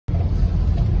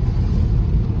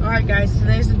Alright guys,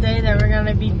 today's the day that we're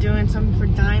gonna be doing something for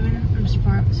Diamond. I'm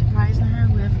surprising her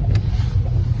with balloons.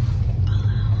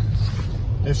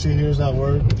 If she hears that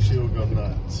word, she will go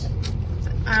nuts.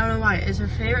 I don't know why. It's her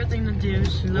favorite thing to do.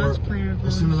 She loves playing with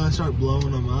balloons. As soon as I start blowing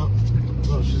them up,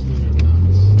 oh, she's gonna go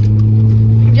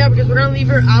nuts. Yeah, because we're gonna leave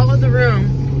her out of the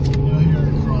room. You'll hear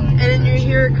her crying. And then you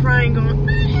hear her crying going.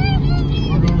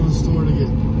 We're going to the store to get,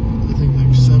 I think,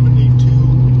 like 72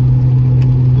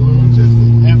 balloons.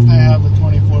 If they have the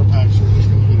 24 packs, we're just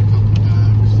going to get a couple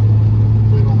packs.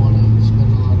 We don't want to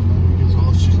spend a lot of money because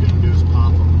all she's going to do is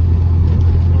pop them.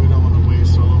 And we don't want to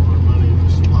waste all of our money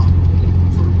just pop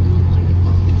for balloons to get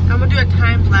popped. I'm gonna do a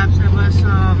time lapse of us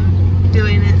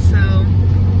doing it, so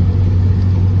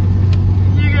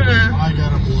you're gonna. I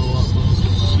gotta blow up most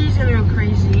of them. She's gonna go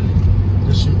crazy.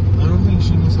 Does she? I don't think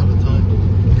she knows how to type.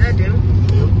 I do.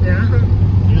 Yep. Yeah.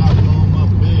 You gotta blow them up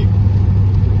big.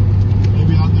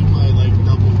 Maybe I'll do my like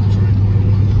double trick.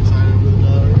 One side over the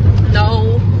other.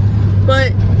 No. But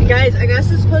guys, I guess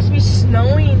it's supposed to be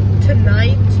snowing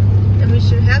tonight, and we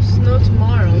should have snow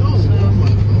tomorrow. Oh, So my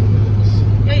phone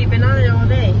is. yeah, you've been on it all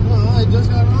day. Oh, I just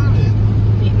got on it.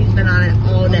 He's been on it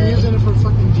all I'm day. using it for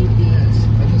fucking GPS.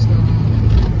 I just got on it.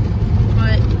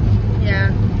 But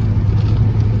yeah.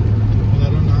 But I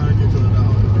don't know how to get to the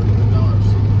dollar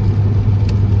store.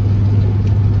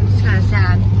 It's kind of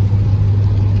sad.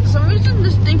 For some reason,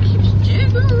 this thing keeps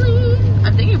jiggling.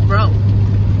 I think it broke.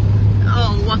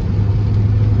 Oh.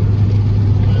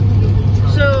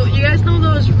 So, you guys know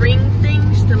those ring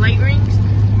things, the light rings?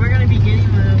 We're going to be getting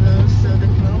one of those, so the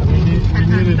phone We will be need 10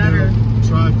 times a better. new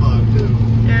tripod too.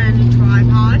 And a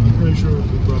tripod. I'm pretty sure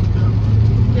we broke that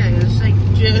one. Yeah, it's like,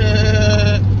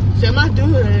 so I'm not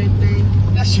doing anything.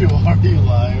 Yes, you are, you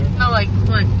liar. No, like,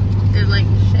 look, it like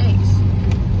shakes.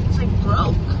 It's like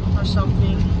broke or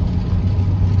something.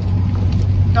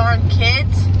 Darn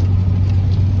kids.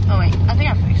 Oh wait, I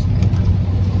think I fixed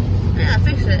it. Yeah, I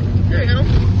fixed it. There we go.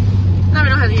 Now we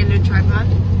know how to get a new tripod.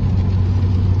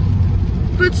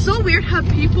 But it's so weird how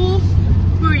people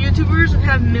who are YouTubers and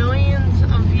have millions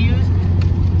of views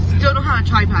still don't have a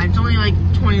tripod. It's only like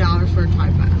 $20 for a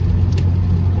tripod.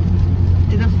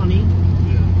 Isn't that funny?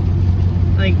 Yeah.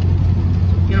 Like,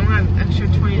 you don't have extra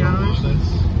 $20.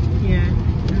 Yeah.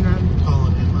 And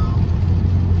Calling him out.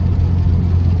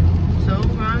 so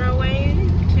we're on our way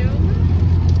to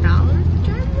Dollar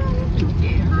General to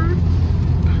get her.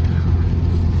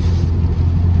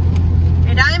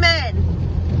 Hey, Diamond!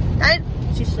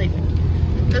 She's sleeping.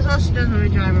 That's all she does when we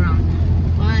drive around.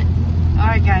 But,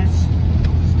 alright guys.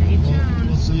 Stay tuned.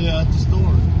 We'll see you at the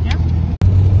store. Yeah.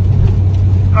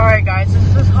 Alright guys,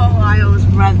 this is Ohio's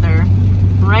weather.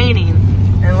 Raining.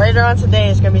 And later on today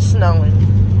it's going to be snowing.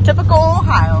 Typical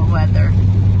Ohio weather.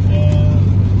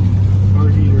 And our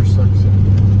heater sucks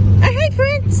in. Hey,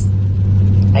 Prince!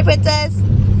 Hey, Princess!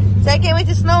 So I can't wait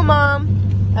to snow,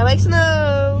 Mom. I like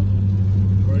snow.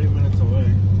 We're 8 minutes away.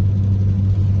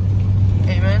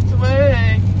 8 minutes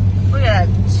away. Look at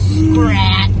that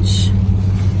scratch.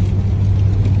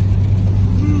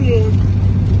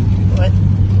 What?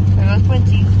 There goes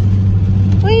Princey.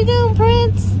 What are you doing,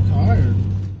 Prince? Tired.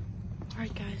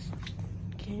 Alright, guys.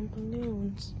 Getting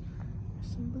balloons.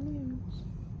 Some balloons.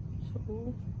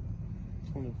 So,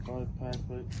 25 pack,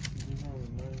 but you have a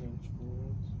 9-inch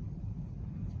balloons.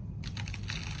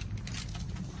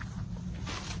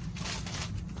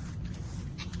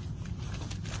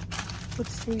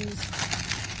 what's these?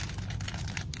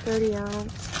 30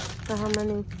 ounce. For how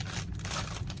many?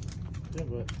 Yeah,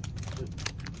 but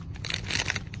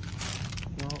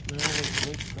well, they're all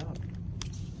mixed up.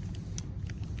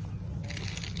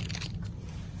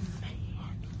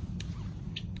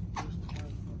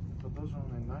 But those are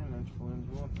only 9-inch balloons.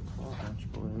 We want the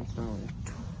 12-inch balloons, don't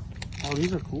we? Oh,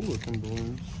 these are cool looking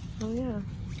balloons. Oh yeah.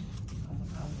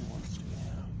 How many ones do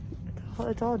we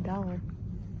have? It's all $1.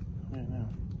 Right now.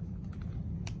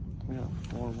 We got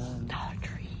 4 ones. Dollar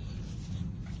Tree.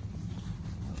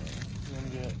 You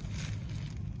want to get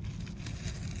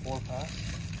 4 packs?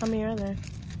 How many are there?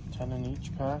 10 in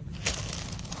each pack.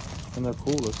 And they're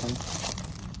cool looking.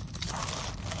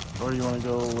 Or you want to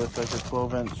go with like a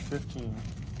 12-inch 15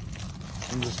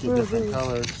 and just get different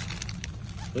colors.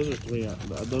 Those are 3.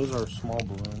 Those are small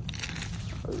balloons.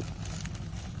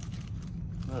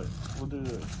 Alright, we'll do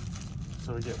this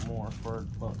so we get more for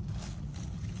look.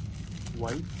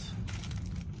 White.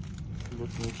 Look,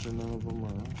 make sure none of them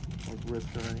are like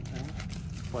ripped or anything.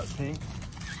 What, pink?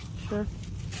 Sure.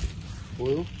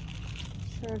 Blue?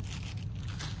 Sure.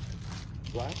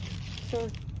 Black? Sure.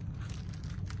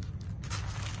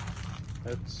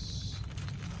 That's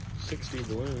 60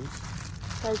 balloons.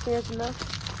 I think that's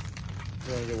enough.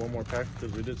 You want to get one more pack?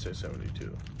 Because we did say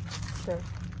 72. Sure.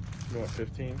 You want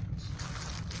 15?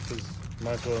 Because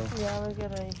might as well. Yeah, we'll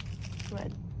get a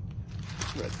red.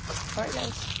 Red. Alright,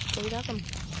 guys. So we got them.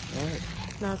 Alright.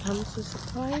 Now time to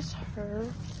surprise her.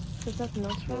 There's nothing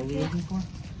else What are around we here. looking for?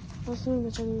 I was thinking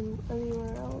there's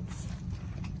anywhere else.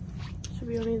 Should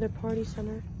be only their party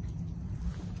center.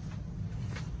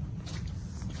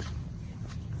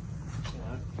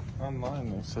 Online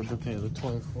they said that they had a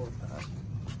 24 pack.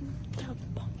 How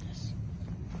bonus.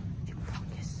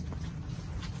 Bonus.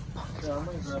 Yeah, I'm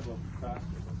gonna grab a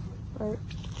basket. Alright.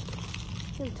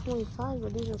 They're 25,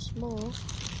 but these are small.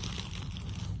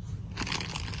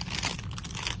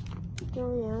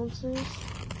 30 ounces.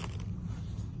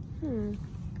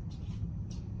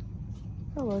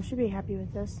 Oh well, she'd be happy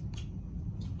with this.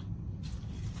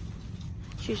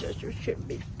 She should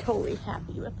be totally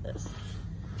happy with this.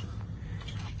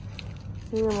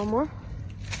 You want one more?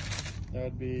 That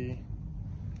would be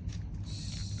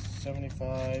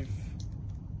 75,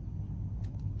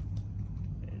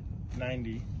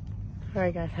 90,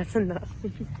 Alright guys, that's enough.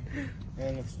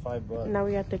 and it's $5. Now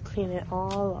we have to clean it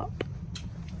all up.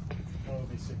 That would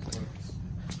be $6.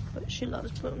 But she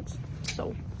loves balloons,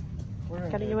 so We're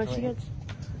gonna gotta get get a what she drink. gets.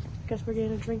 Guess we're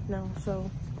getting a drink now, so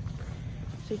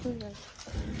stay tuned, guys.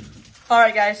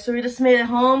 Alright guys, so we just made it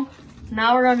home.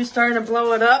 Now we're gonna be starting to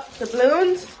blow it up, the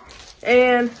balloons,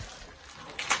 and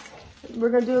we're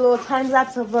gonna do a little time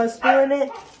lapse of us doing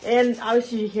it. And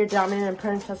obviously you hear Diamond and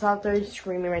Princess out there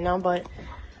screaming right now, but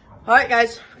alright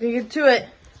guys, we're gonna get to it.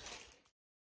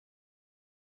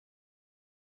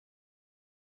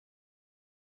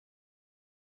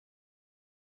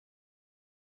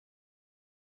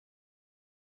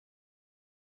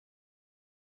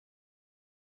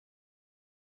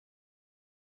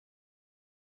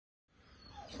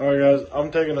 Alright guys,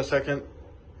 I'm taking a second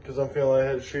because I'm feeling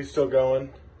it. She's still going.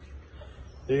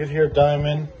 You can hear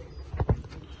Diamond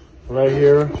right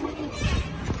here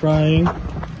crying.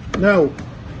 No!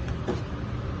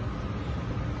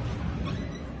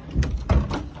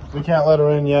 We can't let her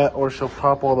in yet or she'll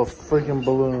pop all the freaking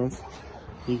balloons.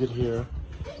 You could hear.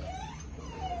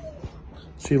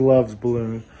 She loves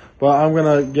balloons. But I'm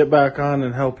gonna get back on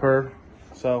and help her.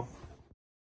 So.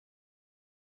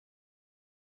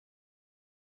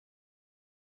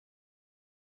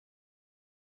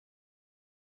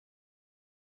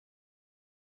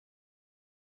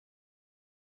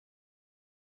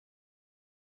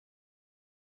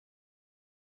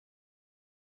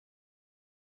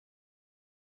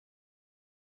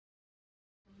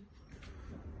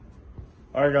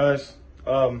 Alright guys,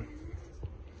 we're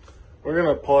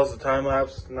gonna pause the time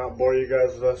lapse, not bore you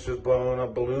guys with us just blowing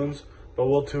up balloons, but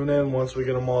we'll tune in once we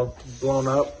get them all blown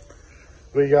up.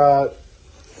 We got,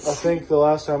 I think the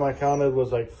last time I counted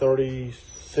was like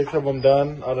 36 of them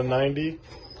done out of 90.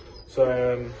 So,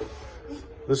 and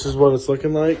this is what it's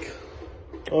looking like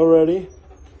already.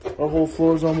 Our whole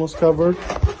floor is almost covered.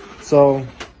 So,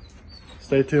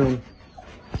 stay tuned.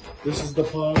 This is the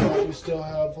pod that we still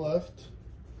have left.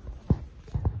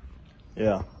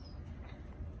 Yeah.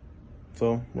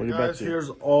 So, we'll get back to you. Here's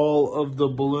all of the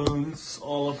balloons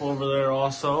all up over there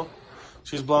also.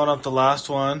 She's blown up the last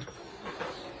one.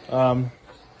 We're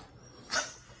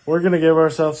going to give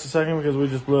ourselves a second because we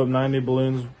just blew up 90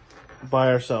 balloons by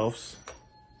ourselves.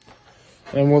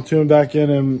 And we'll tune back in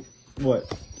and what?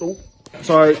 Oh,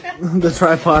 sorry, the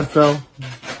tripod fell.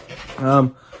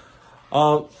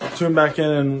 I'll tune back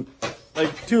in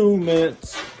like 2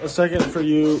 minutes. A second for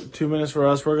you, 2 minutes for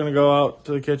us. We're going to go out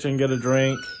to the kitchen, get a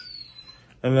drink,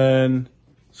 and then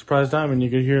surprise Diamond.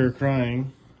 You could hear her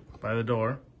crying by the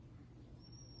door.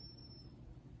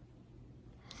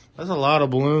 That's a lot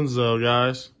of balloons though,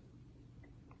 guys.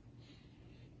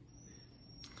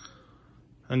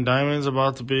 And Diamond's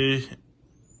about to be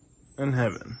in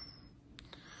heaven.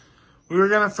 We were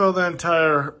going to fill the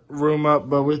entire room up,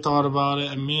 but we thought about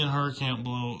it, and me and her can't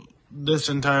blow this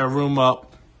entire room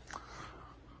up.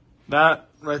 That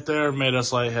right there made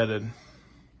us lightheaded.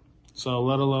 So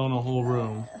let alone a whole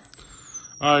room.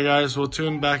 All right, guys, we'll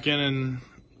tune back in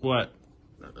what?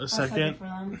 A second?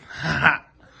 All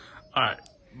right,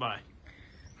 bye.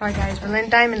 All right, guys, we're letting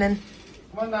Diamond in.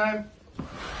 Come on, Diamond.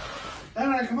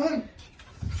 Diamond, come on.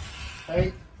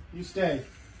 Hey, you stay.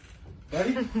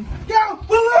 Ready? Go!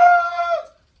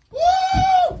 Balloons!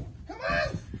 Woo! Come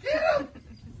on! Get him!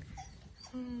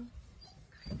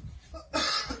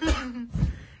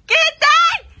 Get it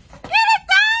done! Get it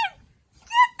done!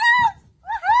 Get it done!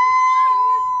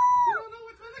 Woohoo! You don't know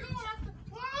which one to go after.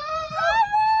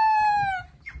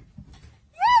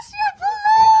 Yes, your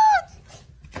balloons!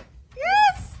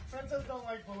 Yes! Princess don't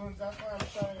like balloons. That's why I'm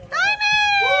showing you. Diamond!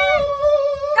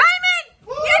 Diamond!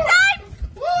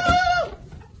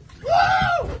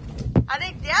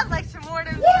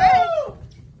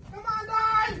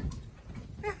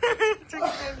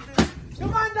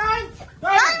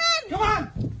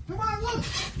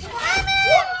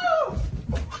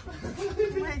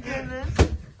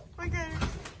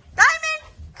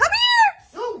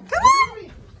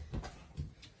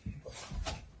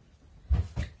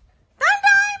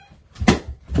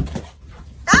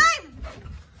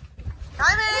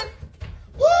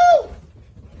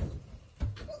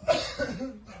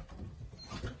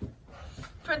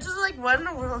 what in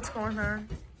the world's going on?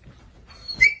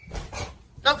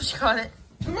 Oh, she caught it.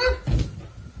 Come on.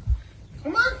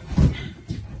 Come on.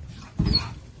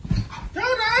 Go,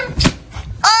 Dad.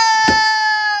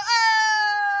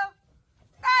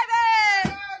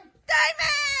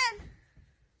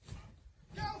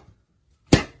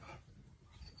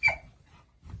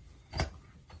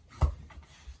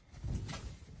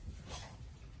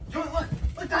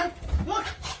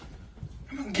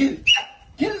 Get it.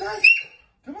 Get it, guys.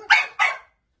 Come on.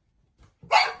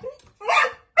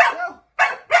 Go.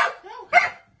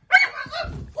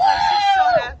 She's so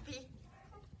happy.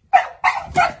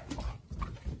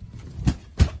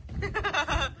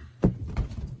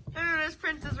 And there's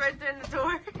Princess right there in the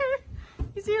door.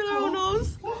 You see her little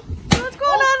nose? What's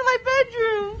going on in my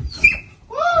bedroom?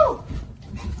 Woo!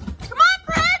 Come on,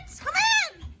 Prince! Come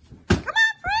in! Come on,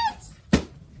 Prince!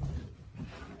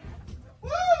 Woo!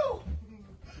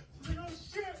 Oh,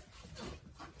 shit.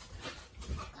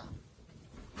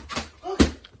 Look.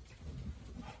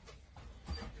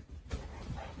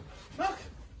 Look.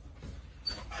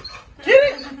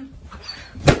 Get it!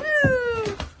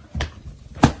 Woo!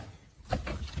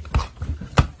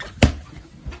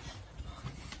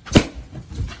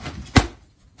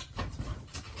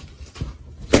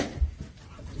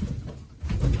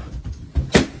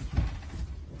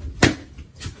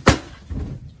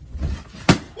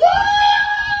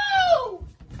 Woo!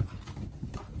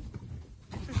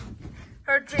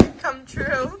 Her dream come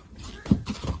true.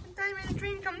 Diamond's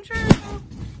dream come true.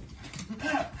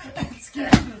 It's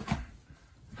scared me.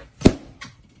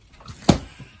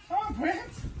 Come on,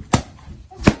 Prince.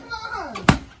 What's going on?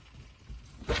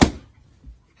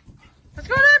 What's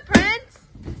going on, Prince?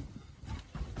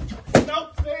 Nope,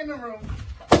 stay in the room.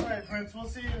 All right, Prince, we'll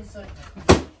see you in a second.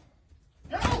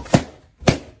 Go!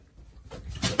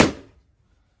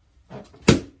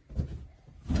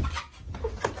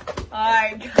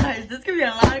 Alright, guys, this is gonna be a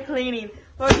lot of cleaning.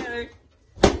 Okay.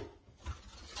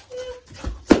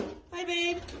 Hi,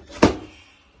 babe.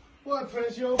 What,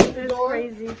 Prince, you open the It's door?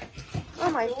 crazy.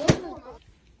 Oh my.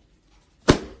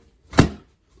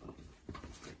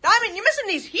 Diamond, you're missing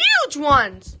these huge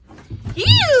ones. Huge!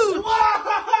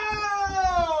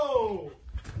 Whoa!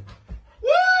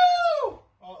 Woo!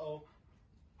 Uh-oh.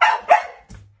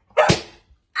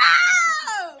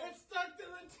 Ow! It's stuck to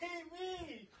the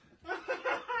TV!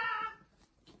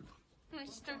 I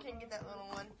still can't get that little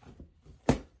one.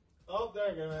 Oh, there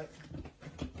you go.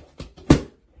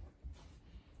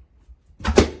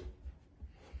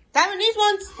 Diamond, these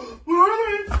ones. Where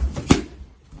are they?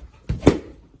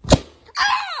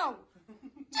 Ow!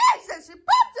 Jesus, you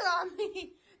bumped it on me.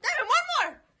 Diamond, one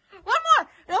more. One more.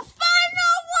 The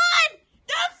final one.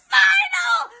 The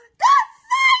final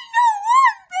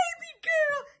one, baby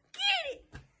girl. Get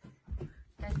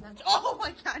it. Oh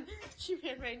my God. She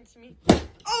ran right into me.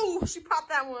 Oh, she popped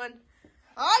that one.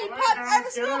 Oh, you All right, popped guys,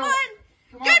 every single get out. one.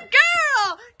 Come on. Good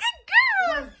girl. Good girl.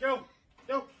 Come on, go.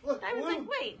 Go. Look, Diamond's blue. like,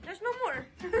 wait, there's no more.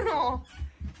 Oh.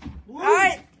 Blue. All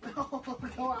right.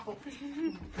 Go out. All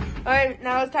right,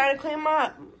 now it's time to clean them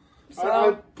up. I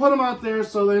So, put them out there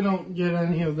so they don't get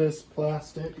any of this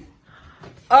plastic.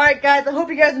 all right, guys, I hope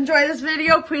you guys enjoyed this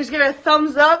video. Please give it a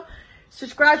thumbs up,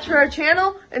 subscribe to our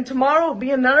channel, and tomorrow will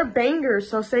be another banger,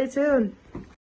 so stay tuned.